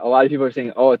lot of people are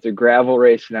saying, oh, it's a gravel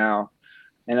race now.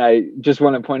 And I just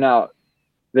want to point out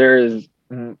there is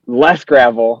less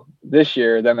gravel this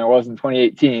year than there was in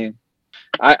 2018.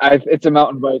 It's a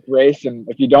mountain bike race, and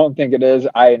if you don't think it is,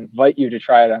 I invite you to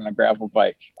try it on a gravel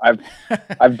bike.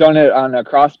 I've done it on a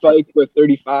cross bike with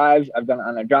 35s. I've done it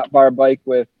on a drop bar bike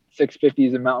with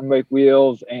 650s and mountain bike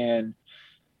wheels, and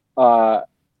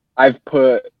I've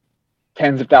put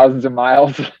tens of thousands of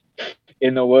miles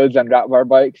in the woods on drop bar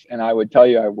bikes, and I would tell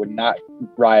you I would not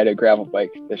ride a gravel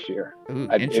bike this year. Ooh,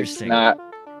 interesting. It's not.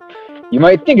 You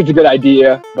might think it's a good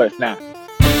idea, but it's not.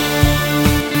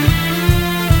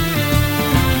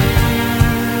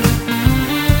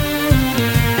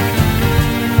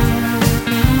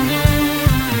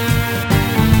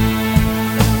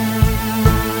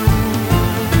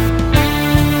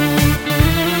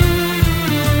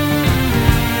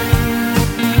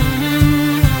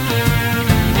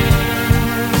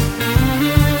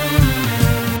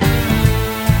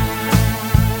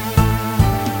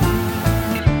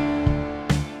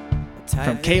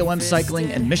 From KOM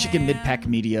Cycling and Michigan Midpack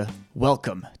Media,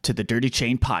 welcome to the Dirty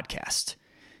Chain Podcast,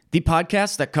 the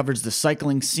podcast that covers the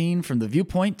cycling scene from the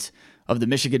viewpoint of the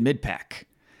Michigan Midpack.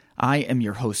 I am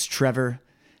your host, Trevor,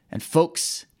 and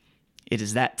folks, it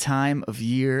is that time of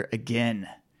year again.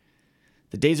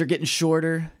 The days are getting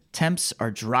shorter, temps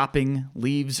are dropping,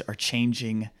 leaves are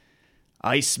changing.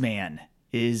 Iceman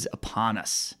is upon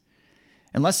us.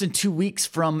 In less than 2 weeks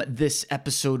from this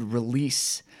episode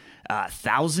release,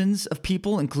 thousands of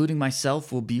people, including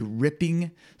myself, will be ripping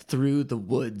through the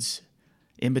woods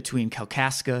in between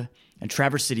Kalkaska and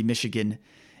Traverse City, Michigan,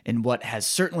 in what has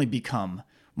certainly become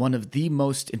one of the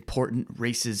most important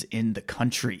races in the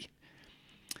country.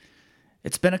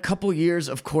 It's been a couple years,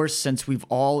 of course, since we've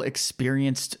all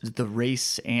experienced the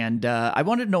race, and I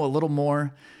wanted to know a little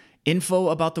more info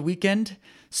about the weekend,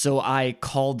 so I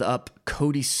called up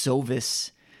Cody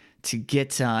Sovis to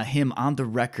get him on the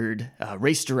record,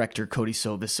 race director Cody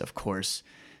Sovis, of course,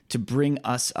 to bring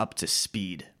us up to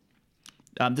speed.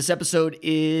 This episode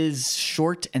is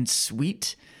short and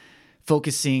sweet,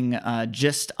 focusing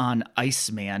just on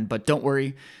Iceman, but don't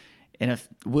worry, and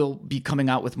we'll be coming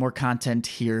out with more content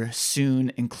here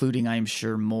soon, including, I'm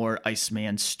sure, more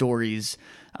Iceman stories.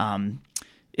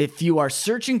 If you are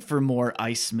searching for more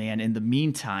Iceman in the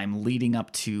meantime, leading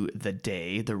up to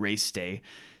the race day,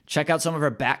 check out some of our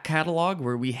back catalog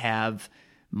where we have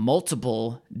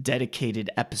multiple dedicated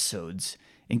episodes,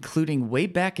 including way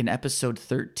back in episode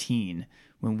 13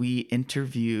 when we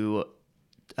interview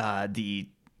the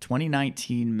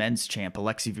 2019 men's champ,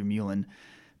 Alexei Vermeulen,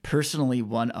 personally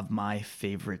one of my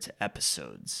favorite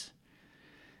episodes.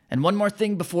 And one more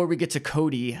thing before we get to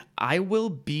Cody, I will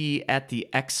be at the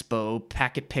Expo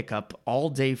Packet Pickup all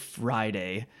day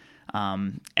Friday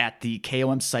at the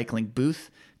KOM Cycling booth.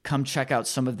 Come check out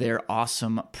some of their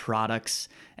awesome products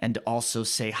and also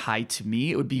say hi to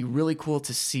me. It would be really cool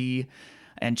to see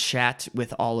and chat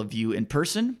with all of you in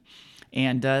person.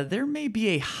 And there may be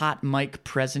a hot mic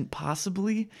present,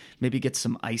 possibly. Maybe get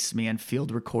some Iceman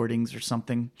field recordings or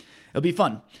something. It'll be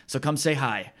fun. So come say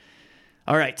hi.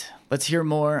 All right, let's hear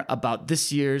more about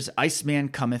this year's Iceman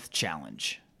Cometh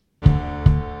Challenge.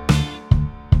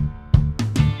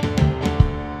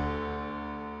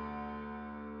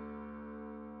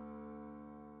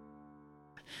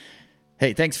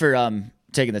 Hey, thanks for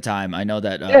taking the time. I know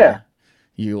that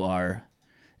you are,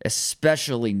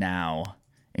 especially now,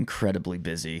 incredibly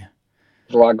busy.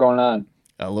 There's a lot going on.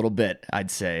 A little bit, I'd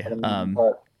say.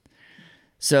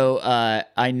 So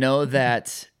I know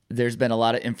that there's been a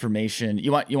lot of information.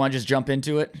 You want to just jump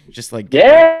into it? Just like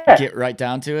get right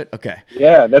down to it? Okay.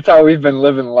 Yeah, that's how we've been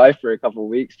living life for a couple of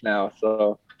weeks now.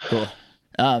 So cool.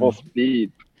 Full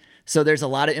speed. So there's a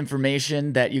lot of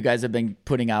information that you guys have been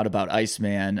putting out about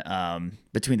Iceman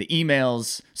between the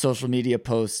emails, social media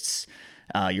posts,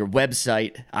 your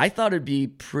website. I thought it'd be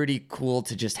pretty cool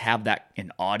to just have that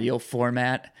in audio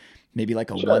format, maybe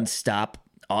like a one-stop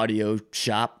audio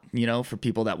shop, for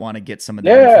people that want to get some of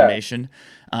that information.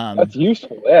 That's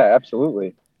useful. Yeah,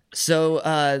 absolutely. So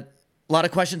a lot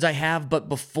of questions I have, but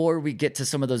before we get to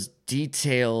some of those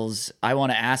details, I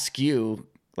want to ask you,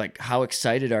 like, how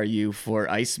excited are you for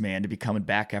Iceman to be coming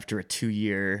back after a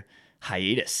 2-year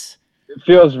hiatus? It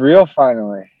feels real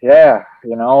finally. Yeah.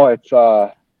 It's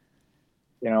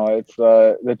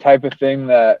the type of thing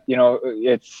that,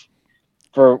 it's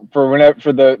for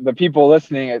the people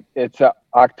listening, it's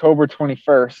October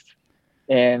 21st,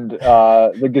 and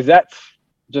the Gazettes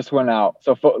just went out.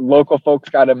 So local folks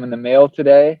got them in the mail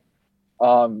today.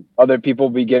 Other people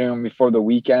will be getting them before the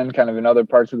weekend, kind of in other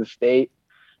parts of the state.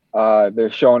 They're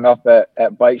showing up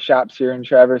at bike shops here in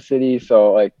Traverse City.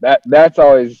 So like that's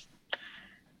always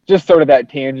just sort of that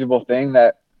tangible thing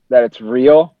that it's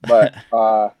real. But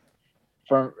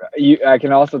from you, I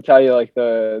can also tell you, like,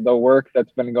 the work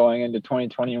that's been going into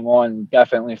 2021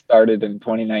 definitely started in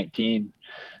 2019.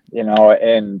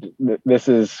 And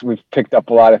we've picked up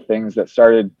a lot of things that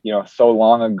started, so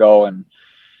long ago, and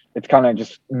it's kind of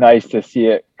just nice to see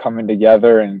it coming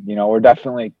together. And, we're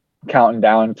definitely counting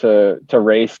down to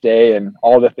race day, and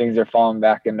all the things are falling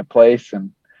back into place,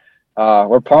 and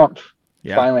we're pumped.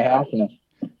 Yeah. Finally happening.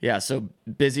 Yeah. So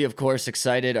busy, of course,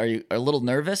 excited. Are you a little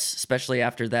nervous, especially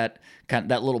after that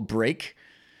little break?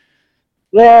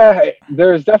 Yeah,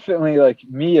 there's definitely, like,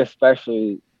 me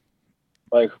especially,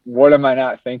 like, what am I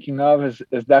not thinking of is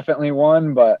definitely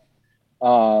one, but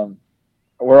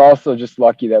we're also just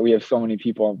lucky that we have so many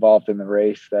people involved in the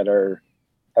race that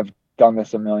have done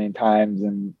this a million times.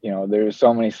 And, there's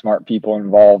so many smart people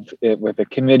involved with the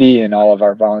committee and all of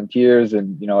our volunteers,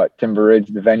 and, at Timber Ridge,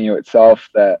 the venue itself,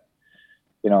 that,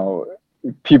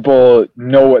 people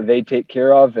know what they take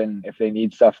care of. And if they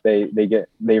need stuff, they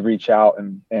reach out,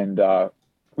 and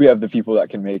we have the people that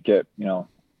can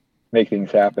make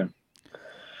things happen.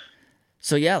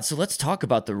 So let's talk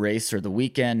about the race or the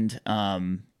weekend.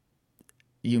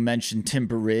 You mentioned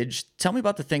Timber Ridge. Tell me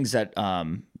about the things that,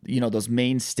 those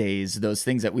mainstays, those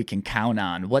things that we can count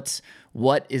on.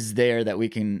 What is there that we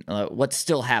can, what's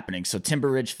still happening? So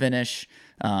Timber Ridge finish,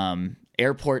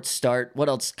 airport start. What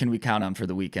else can we count on for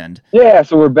the weekend? Yeah.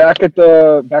 So we're back at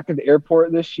the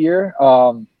airport this year.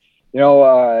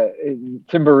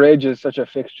 Timber Ridge is such a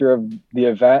fixture of the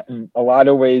event. In a lot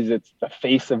of ways, it's the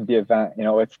face of the event.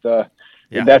 It's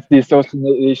that's the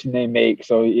association they make.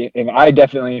 So, and I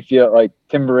definitely feel like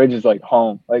Timber Ridge is like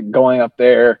home, like going up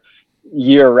there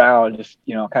year round, just,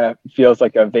 kind of feels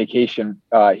like a vacation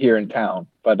here in town.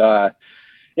 But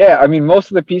yeah, I mean,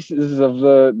 most of the pieces of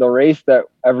the race that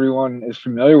everyone is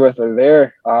familiar with are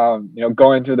there.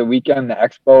 Going through the weekend, the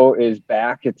expo is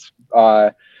back.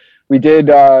 We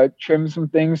did trim some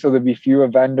things, so there'll be fewer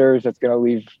vendors. That's going to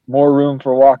leave more room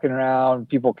for walking around.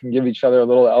 People can give each other a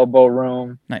little elbow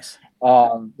room. Nice.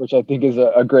 Which I think is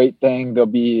a great thing.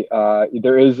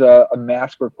 There is a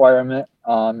mask requirement,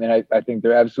 and I think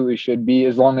there absolutely should be,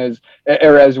 as well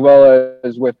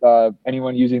as with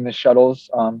anyone using the shuttles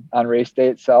on race day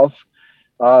itself.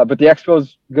 But the expo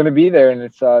is going to be there, and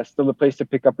it's still a place to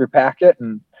pick up your packet,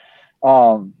 and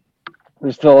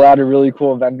there's still a lot of really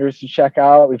cool vendors to check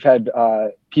out. We've had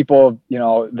people,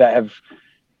 that have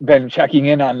been checking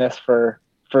in on this for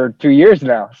 2 years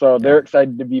now. So they're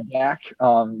excited to be back.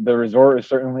 The resort is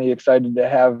certainly excited to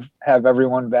have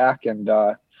everyone back. And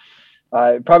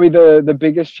probably the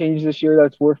biggest change this year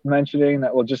that's worth mentioning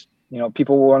that will just,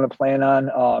 people will want to plan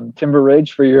on Timber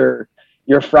Ridge for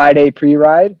your Friday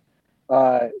pre-ride.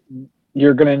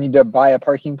 You're going to need to buy a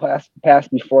parking pass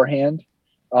beforehand.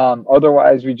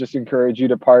 Otherwise, we just encourage you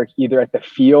to park either at the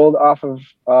field off of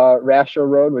Rasho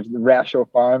Road, which is the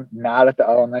Rasho Farm, not at the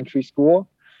elementary school.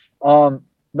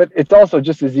 But it's also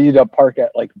just as easy to park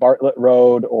at like Bartlett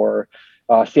Road or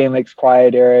Sand Lake's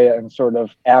quiet area and sort of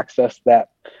access that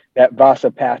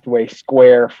Vasa pathway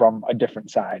square from a different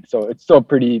side. So it's still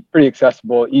pretty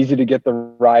accessible, easy to get the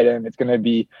ride in. It's going to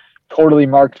be totally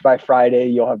marked by Friday.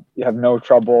 You have no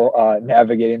trouble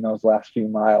navigating those last few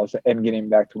miles and getting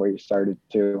back to where you started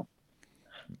too.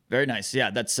 Very nice.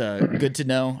 Yeah, that's good to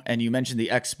know. And you mentioned the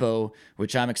expo,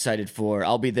 which I'm excited for.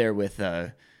 I'll be there with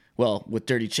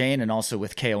Dirty Chain and also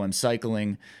with KOM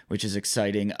Cycling, which is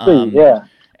exciting. Yeah.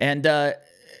 And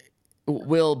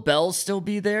will Bell still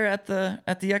be there at the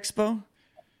expo?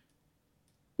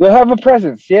 They'll have a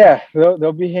presence. Yeah,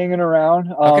 they'll be hanging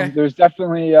around. Okay. There's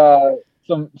definitely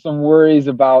some worries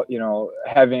about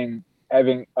having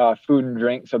food and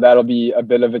drink, so that'll be a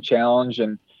bit of a challenge,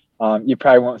 and you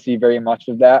probably won't see very much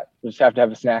of that. You just have to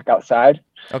have a snack outside.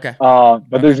 Okay.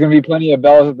 But there's going to be plenty of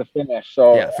bells at the finish.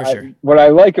 So yeah, for sure. What I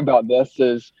like about this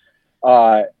is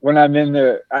when I'm in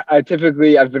there, I've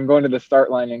been going to the start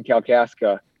line in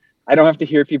Kalkaska. I don't have to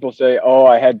hear people say, "Oh,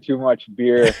 I had too much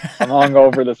beer. I'm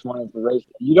hungover this morning for race."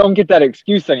 You don't get that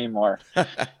excuse anymore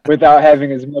without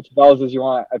having as much bells as you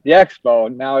want at the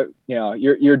expo. Now,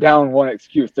 you're down one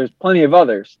excuse. There's plenty of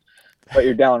others, but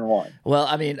you're down one. Well,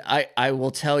 I mean, I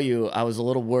will tell you, I was a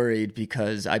little worried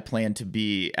because I planned to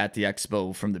be at the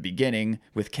expo from the beginning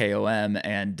with KOM,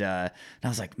 and I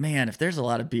was like, man, if there's a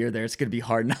lot of beer there, it's going to be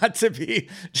hard not to be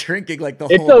drinking like the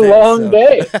whole day. It's a long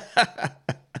day.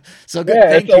 So good.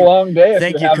 Yeah, it's a long day.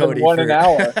 Thank you, Cody. An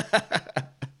hour.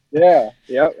 Yeah.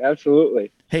 Yep.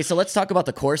 Absolutely. Hey, so let's talk about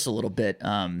the course a little bit.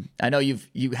 I know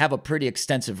you have a pretty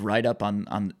extensive write-up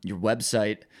on your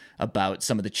website about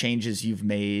some of the changes you've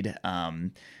made.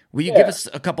 Will you give us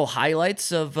a couple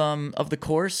highlights of the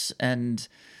course and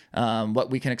what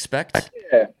we can expect?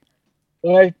 Yeah.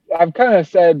 And I've kind of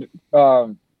said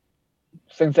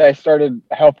since I started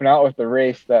helping out with the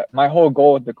race that my whole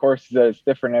goal with the course is that it's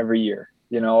different every year.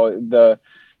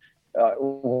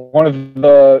 One of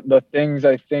the things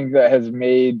I think that has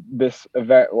made this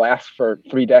event last for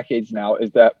 3 decades now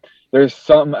is that there's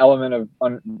some element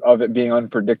of it being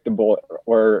unpredictable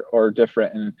or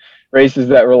different. And races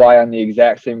that rely on the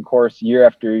exact same course year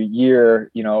after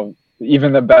year,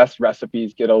 even the best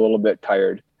recipes get a little bit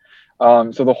tired.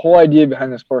 So the whole idea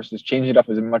behind this course is change it up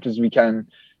as much as we can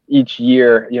each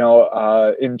year.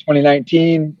 In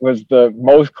 2019 was the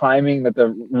most climbing that the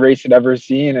race had ever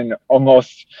seen, and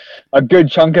almost a good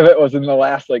chunk of it was in the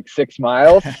last 6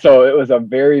 miles. So it was a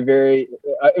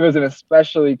it was an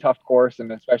especially tough course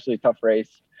and especially tough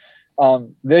race.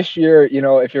 This year,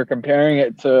 if you're comparing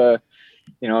it to,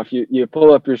 if you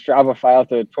pull up your Strava file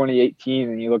to 2018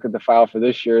 and you look at the file for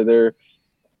this year,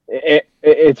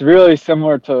 it's really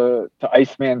similar to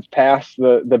Iceman's Pass.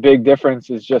 The big difference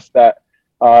is just that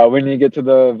when you get to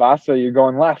the Vasa, you're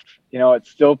going left. It's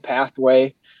still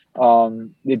pathway.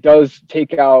 It does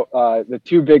take out the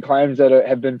 2 big climbs that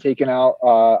have been taken out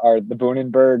are the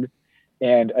Boonenberg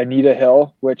and Anita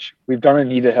Hill, which we've done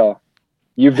Anita Hill.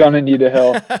 You've done Anita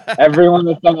Hill. Everyone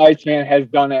that's done Iceman has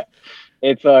done it.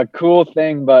 It's a cool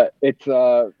thing, but it's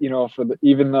for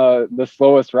even the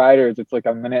slowest riders, it's like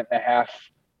a minute and a half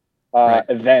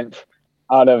event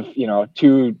out of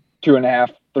 2.5,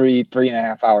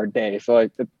 3.5 hour day. So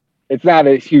it's not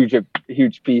a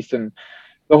huge piece. And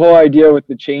the whole idea with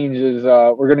the change is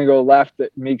we're going to go left.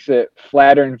 It makes it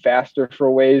flatter and faster for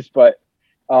a ways. But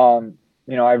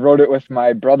I rode it with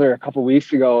my brother a couple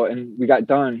weeks ago, and we got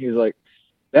done. He was like,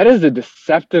 "That is a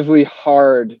deceptively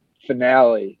hard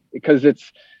finale because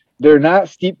they're not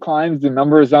steep climbs. The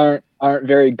numbers aren't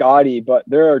very gaudy, but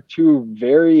there are 2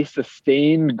 very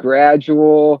sustained,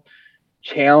 gradual,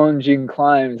 challenging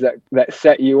climbs that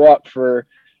set you up for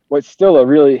what's still a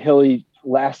really hilly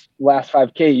last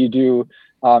 5K. You do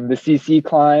the CC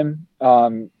climb,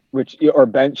 or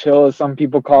bench hill as some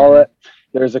people call it.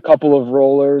 There's a couple of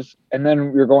rollers, and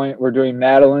then we're doing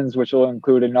Madeline's, which will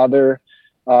include another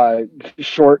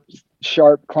short,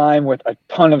 sharp climb with a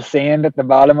ton of sand at the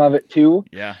bottom of it too.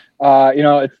 Yeah.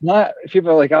 It's not, people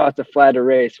are like, oh, it's a flatter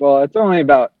race. Well, it's only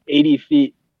about 80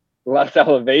 feet less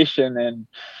elevation, and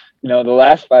the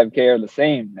last 5K are the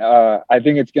same. I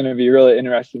think it's going to be really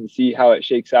interesting to see how it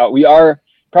shakes out. We are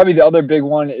probably, the other big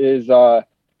one is we're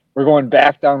going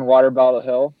back down Water Bottle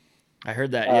Hill. I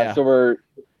heard that. Yeah. So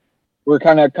we're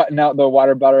kind of cutting out the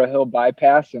Water Bottle Hill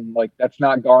bypass, and that's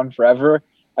not gone forever.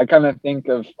 I kind of think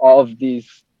of all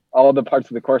the parts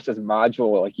of the course as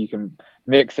modular. You can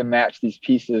mix and match these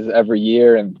pieces every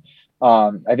year. And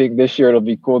I think this year it'll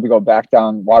be cool to go back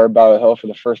down Water Bottle Hill for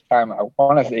the first time, I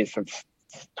want to say, since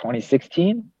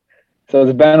 2016. So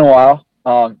it's been a while.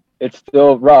 It's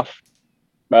still rough,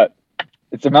 but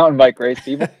it's a mountain bike race,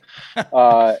 people.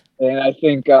 And I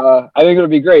think it'll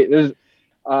be great.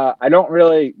 I don't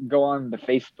really go on the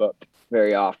Facebook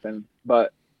very often,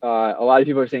 but a lot of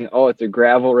people are saying, oh, it's a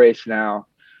gravel race now.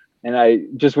 And I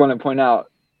just want to point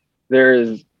out there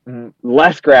is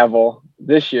less gravel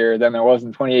this year than there was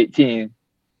in 2018.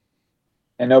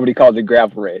 And nobody called it a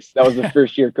gravel race. That was the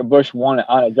first year Kabush won it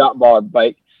on a drop bar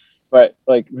bike, but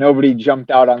nobody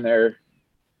jumped out on their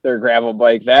gravel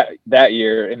bike that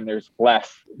year, and there's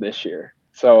less this year.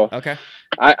 So okay,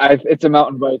 it's a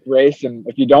mountain bike race, and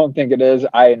if you don't think it is,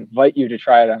 I invite you to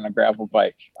try it on a gravel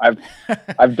bike.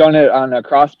 I've done it on a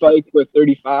cross bike with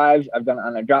 35s. I've done it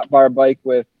on a drop bar bike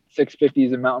with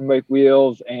 650s and mountain bike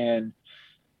wheels, and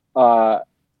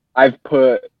I've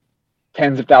put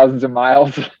tens of thousands of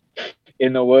miles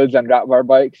in the woods on drop bar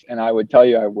bikes, and I would tell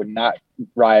you I would not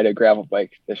ride a gravel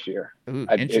bike this year. Ooh,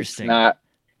 interesting. It's not.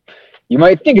 You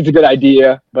might think it's a good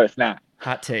idea, but it's not.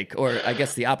 Hot take, or I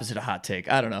guess the opposite of hot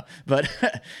take. I don't know, but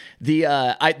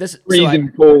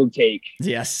cold take.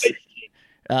 Yes.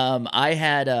 I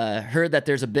had heard that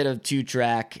there's a bit of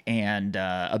 2-track, and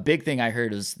a big thing I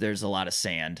heard is there's a lot of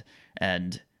sand,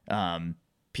 and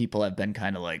people have been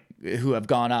kind of who have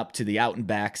gone up to the out and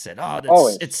back said,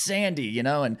 oh, it's sandy,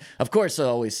 and of course it's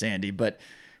always sandy, but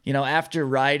after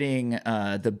riding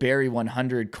the Barry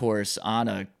 100 course on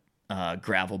a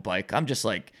gravel bike, I'm just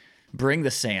bring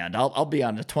the sand. I'll be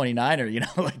on a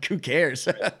 29er, who cares?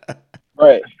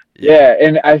 Right. Yeah.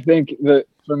 And I think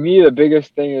for me, the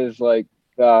biggest thing is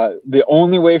the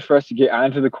only way for us to get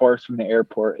onto the course from the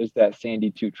airport is that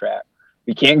sandy 2-track.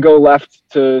 We can't go left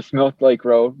to Smilk Lake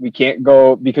Road. We can't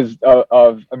go because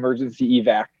of emergency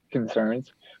evac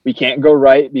concerns. We can't go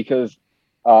right because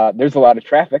there's a lot of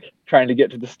traffic trying to get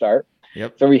to the start.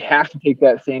 Yep. So we have to take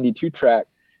that sandy 2-track.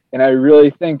 And I really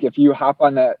think if you hop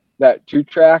on that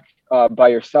 2-track by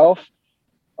yourself,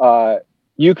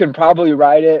 you can probably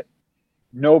ride it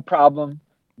no problem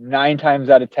 9 times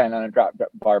out of 10 on a drop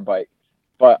bar bike.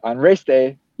 But on race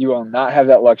day, you will not have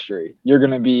that luxury. You're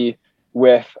going to be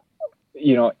with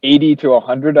 80 to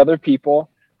 100 other people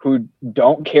who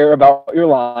don't care about your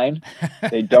line.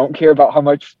 They don't care about how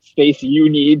much space you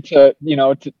need to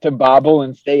bobble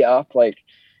and stay up.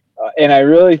 And I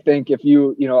really think if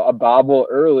a bobble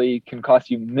early can cost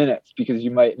you minutes because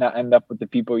you might not end up with the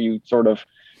people you sort of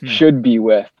should be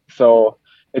with. So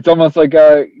it's almost like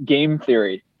a game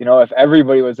theory. If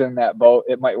everybody was in that boat,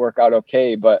 it might work out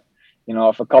okay. But,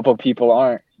 if a couple people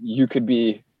aren't, you could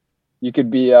be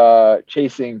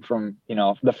chasing from,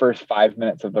 the first 5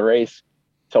 minutes of the race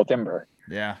till timber.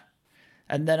 Yeah.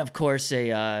 And then, of course,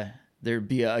 there'd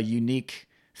be a unique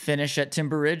finish at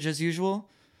Timber Ridge as usual.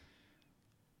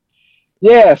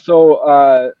 Yeah.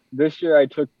 So this year I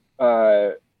took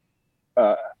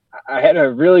I had a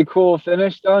really cool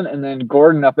finish done, and then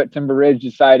Gordon up at Timber Ridge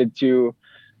decided to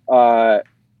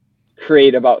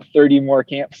create about 30 more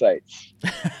campsites.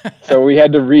 So we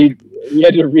had to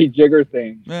rejigger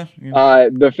things. Yeah.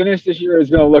 The finish this year is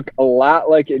going to look a lot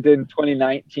like it did in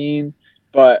 2019,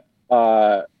 but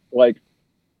like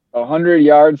 100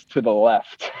 yards to the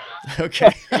left.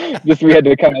 Okay. Just we had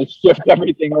to kind of shift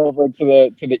everything over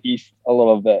to the east a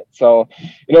little bit. So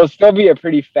it'll still be a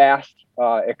pretty fast,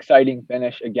 exciting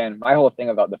finish. Again, my whole thing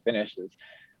about the finish is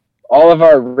all of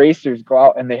our racers go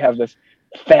out and they have this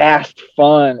fast,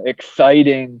 fun,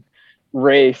 exciting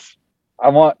race. I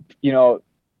want, the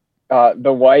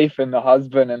wife and the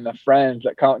husband and the friends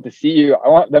that come to see you, I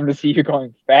want them to see you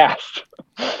going fast.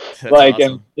 That's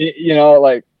awesome.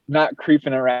 And, not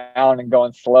creeping around and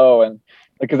going slow. And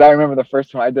because I remember the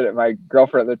first time I did it, my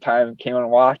girlfriend at the time came and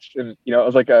watched, and, it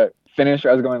was like a finish.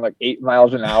 I was going like 8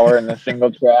 miles an hour in a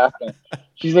single track. And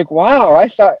she's like, wow, I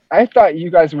thought you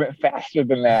guys went faster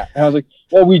than that. And I was like,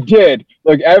 well, we did.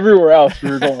 Like everywhere else,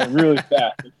 we were going really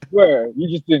fast. I swear, you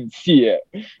just didn't see it.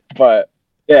 But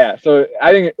yeah, so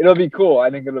I think it'll be cool. I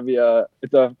think it'll be a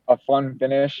fun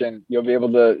finish, and you'll be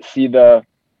able to see the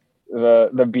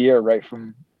beer right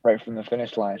from the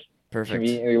finish line. Perfect.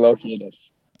 Conveniently located.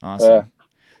 Awesome.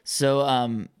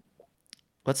 So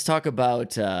let's talk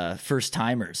about first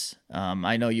timers.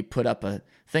 I know you put up a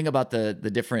thing about the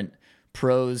different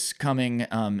pros coming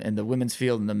in the women's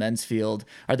field and the men's field.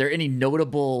 Are there any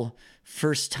notable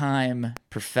first time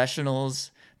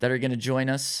professionals that are going to join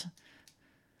us?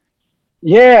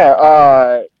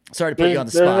 Yeah. Sorry to put you on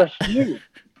the spot.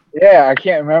 Yeah, I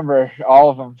can't remember all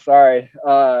of them. Sorry.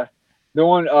 The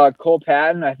one, Cole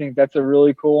Patton, I think that's a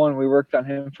really cool one. We worked on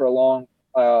him for a long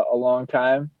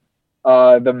time.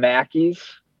 The Mackeys,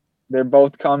 they're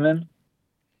both coming.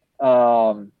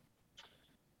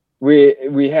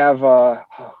 We have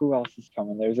who else is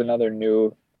coming? There's another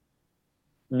new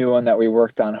one that we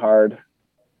worked on hard.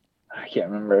 I can't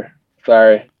remember.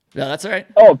 Sorry. No, that's all right.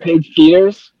 Oh, Paige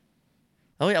Peters.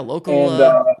 Oh yeah,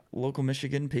 local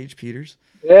Michigan, Paige Peters.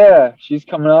 Yeah, she's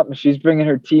coming up, and she's bringing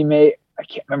her teammate. I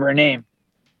can't remember her name.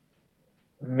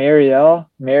 Mariel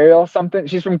something.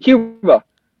 She's from Cuba.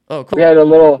 Oh, cool. We had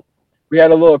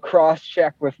a little cross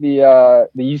check with the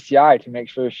UCI to make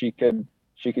sure she could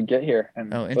get here,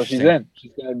 and so she's in.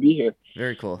 She's gonna be here.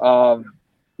 Very cool.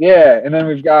 Yeah, and then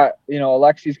we've got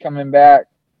Alexi's coming back.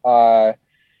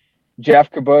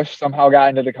 Jeff Kabush somehow got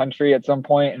into the country at some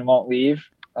point and won't leave.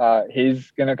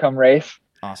 He's gonna come race.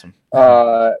 Awesome.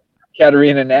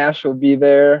 Katarina Nash will be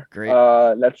there. Great.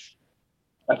 That's,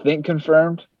 I think,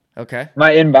 confirmed. Okay.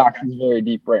 My inbox is very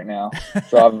deep right now,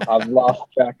 so I've lost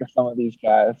track of some of these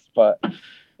guys. But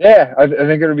yeah, I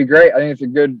think it'll be great. I think it's a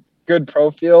good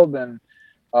pro field, and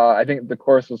I think the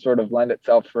course will sort of lend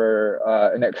itself for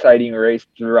an exciting race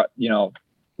throughout,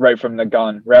 right from the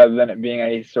gun, rather than it being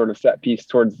any sort of set piece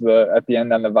at the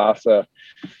end on the Vasa.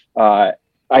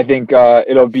 I think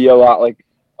it'll be a lot like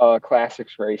a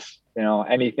classics race.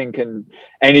 Anything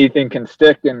can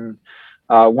stick. And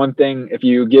one thing, if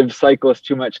you give cyclists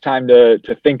too much time to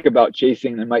think about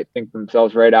chasing, they might think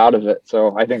themselves right out of it.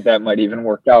 So I think that might even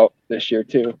work out this year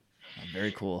too.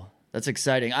 Very cool. That's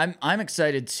exciting. I'm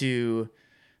excited to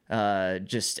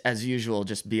just as usual,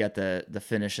 just be at the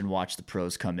finish and watch the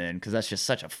pros come in, because that's just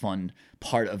such a fun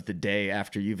part of the day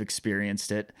after you've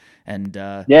experienced it and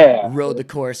rode the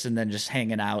course, and then just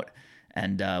hanging out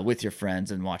and with your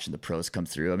friends and watching the pros come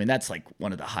through. I mean, that's like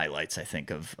one of the highlights, I think,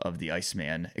 of the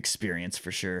Iceman experience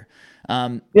for sure.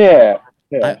 I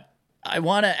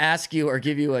want to ask you, or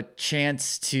give you a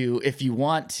chance to, if you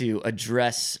want to,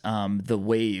 address the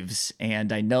waves.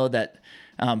 And I know that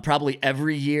probably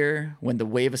every year when the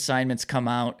wave assignments come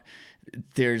out,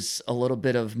 there's a little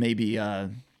bit of maybe, I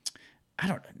don't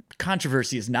know,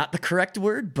 controversy is not the correct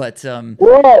word, but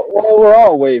we're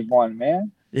all wave one,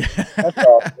 man. Yeah. That's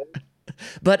all.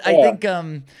 But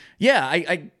Yeah. I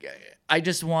think, I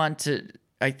just want to,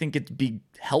 I think it'd be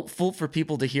helpful for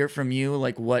people to hear from you,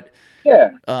 like what,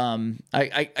 I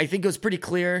think it was pretty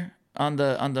clear on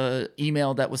the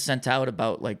email that was sent out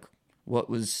about like what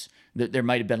was, there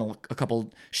might have been a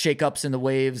couple shakeups in the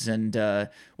waves and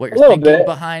what your thinking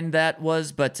behind that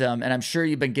was, but and I'm sure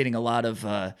you've been getting a lot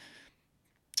of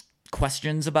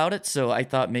questions about it, so I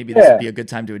thought maybe this would be a good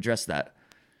time to address that.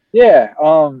 Yeah.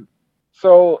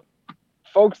 So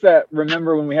folks that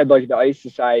remember when we had like the Ice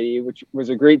Society, which was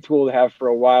a great tool to have for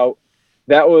a while,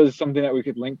 that was something that we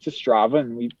could link to Strava,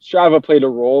 and Strava played a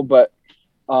role, but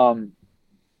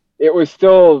it was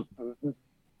still,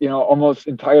 almost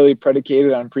entirely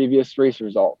predicated on previous race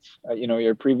results,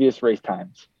 your previous race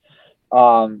times.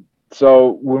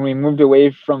 So when we moved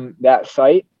away from that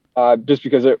site, just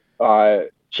because it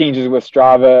changes with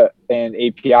Strava and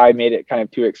API made it kind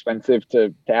of too expensive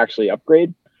to actually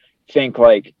upgrade, think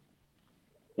like,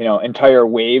 entire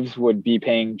waves would be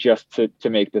paying just to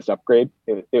make this upgrade.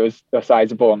 It was a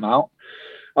sizable amount.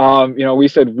 We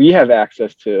said we have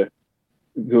access to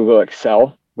Google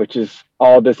Excel, which is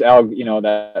all this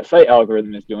that site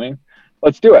algorithm is doing.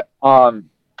 Let's do it.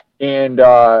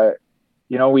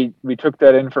 We took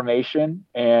that information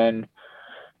and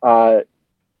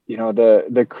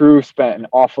the crew spent an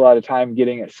awful lot of time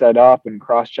getting it set up and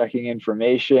cross-checking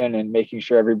information and making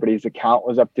sure everybody's account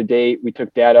was up to date. We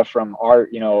took data from our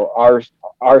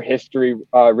history,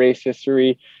 race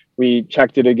history. We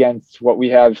checked it against what we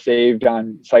have saved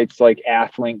on sites like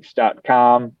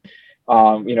athlinks.com.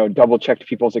 Double checked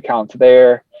people's accounts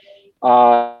there.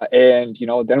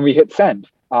 Then we hit send.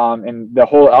 And the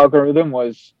whole algorithm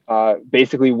was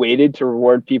basically weighted to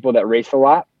reward people that race a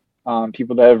lot.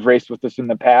 People that have raced with us in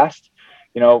the past.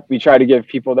 We try to give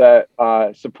people that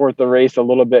support the race a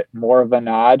little bit more of a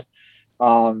nod.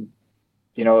 That's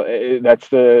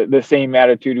the same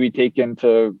attitude we take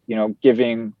into,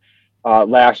 giving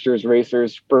last year's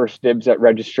racers first dibs at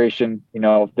registration,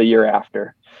 the year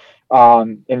after.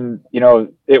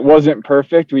 It wasn't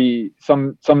perfect.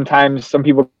 Sometimes some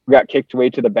people got kicked way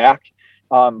to the back.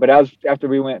 But after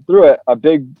we went through it, a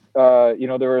big, there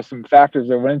were some factors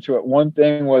that went into it. One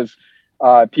thing was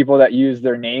people that use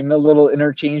their name a little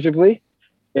interchangeably.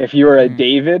 If you were a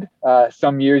David,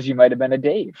 some years you might have been a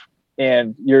Dave,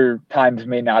 and your times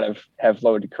may not have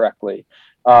loaded correctly.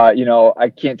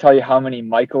 I can't tell you how many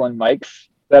Michael and Mikes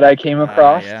that I came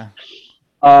across.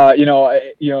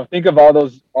 Think of all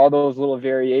those little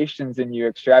variations, and you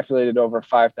extrapolated over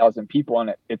 5,000 people,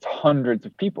 and it's hundreds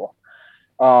of people.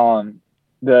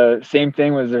 The same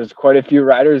thing was there's quite a few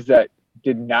riders that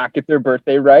did not get their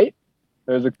birthday right.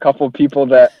 There's a couple of people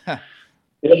that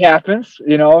it happens,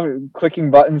 clicking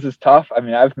buttons is tough. I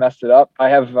mean, I've messed it up. I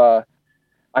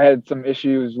had some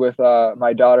issues with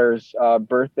my daughter's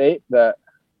birth date that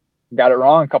got it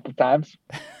wrong a couple of times.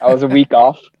 I was a week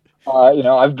off.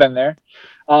 I've been there.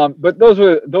 But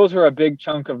those were a big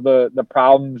chunk of the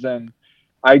problems. And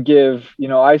I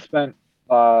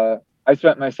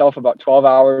spent myself about 12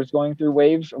 hours going through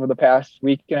waves over the past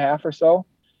week and a half or so,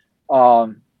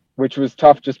 which was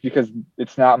tough just because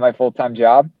it's not my full-time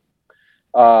job.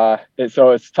 So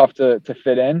it's tough to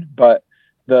fit in, but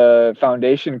the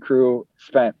foundation crew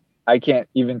spent, I can't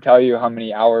even tell you how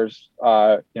many hours,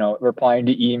 replying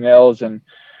to emails, and,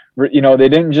 they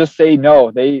didn't just say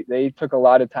no. They took a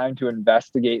lot of time to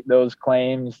investigate those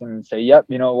claims and say, yep,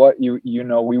 you know what,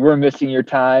 we were missing your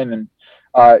time, and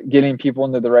getting people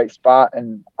into the right spot.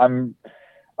 And I'm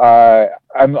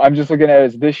just looking at it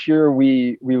as this year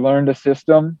we learned a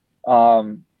system.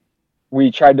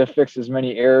 We tried to fix as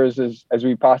many errors as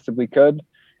we possibly could,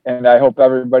 and I hope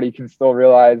everybody can still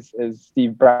realize, as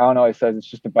Steve Brown always says, it's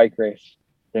just a bike race.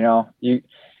 You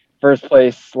first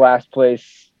place, last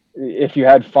place, if you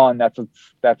had fun, that's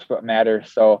what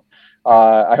matters. So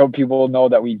I hope people know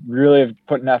that we really have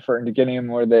put an effort into getting them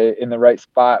in the right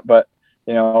spot. But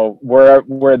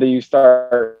whether you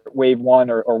start wave 1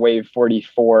 or wave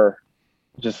 44,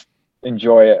 just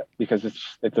enjoy it, because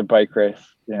it's a bike race,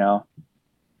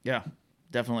 Yeah,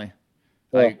 definitely.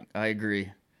 Yeah. I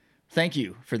agree. Thank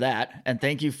you for that. And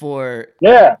thank you for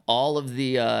all of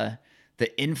the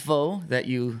info that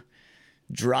you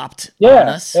dropped on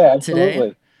us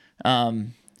today.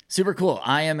 Super cool.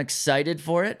 I am excited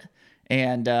for it.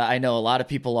 And I know a lot of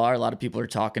people are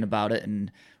talking about it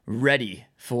and ready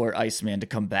for Iceman to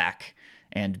come back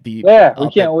and be. Yeah, we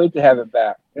can't wait to have it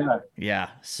back. Yeah. Yeah.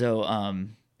 So,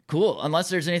 cool. Unless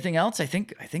there's anything else, I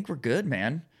think we're good,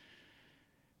 man.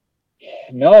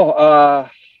 No,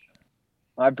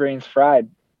 my brain's fried.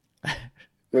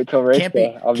 Wait till race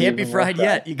day. Can't be fried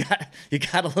yet. You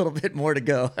got a little bit more to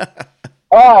go.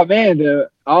 Oh man,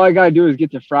 all I gotta do is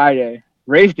get to Friday.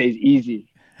 Race day's easy.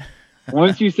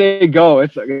 Once you say go,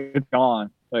 it's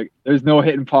gone. Like there's no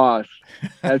hit and pause.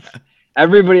 That's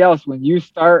everybody else. When you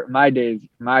start, my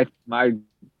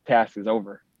task is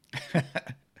over.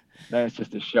 Then it's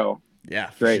just a show. Yeah,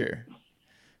 for sure.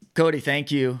 Cody,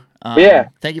 thank you.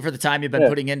 Thank you for the time you've been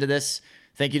putting into this.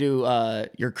 Thank you to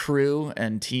your crew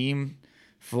and team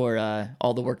for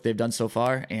all the work they've done so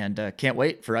far, and can't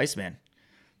wait for Iceman.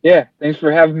 Yeah, thanks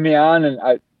for having me on, and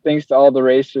thanks to all the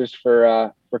racers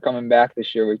for coming back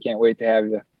this year. We can't wait to have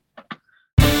you.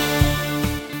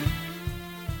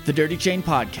 The Dirty Chain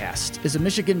Podcast is a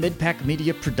Michigan Midpack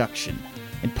Media production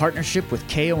in partnership with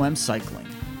KOM Cycling,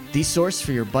 the source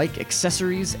for your bike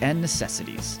accessories and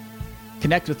necessities.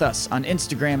 Connect with us on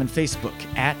Instagram and Facebook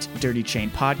at Dirty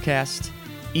Chain Podcast.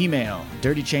 Email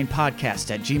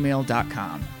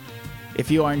dirtychainpodcast@gmail.com. If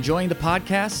you are enjoying the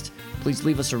podcast, please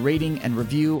leave us a rating and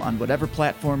review on whatever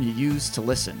platform you use to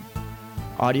listen.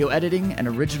 Audio editing and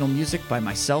original music by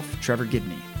myself, Trevor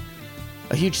Gibney.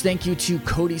 A huge thank you to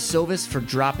Cody Sovis for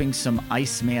dropping some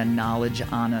Iceman knowledge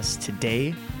on us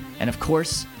today. And of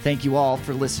course, thank you all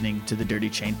for listening to the Dirty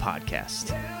Chain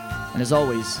Podcast. And as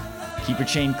always, keep your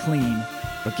chain clean,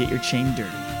 but get your chain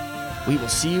dirty. We will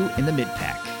see you in the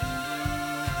Midpack.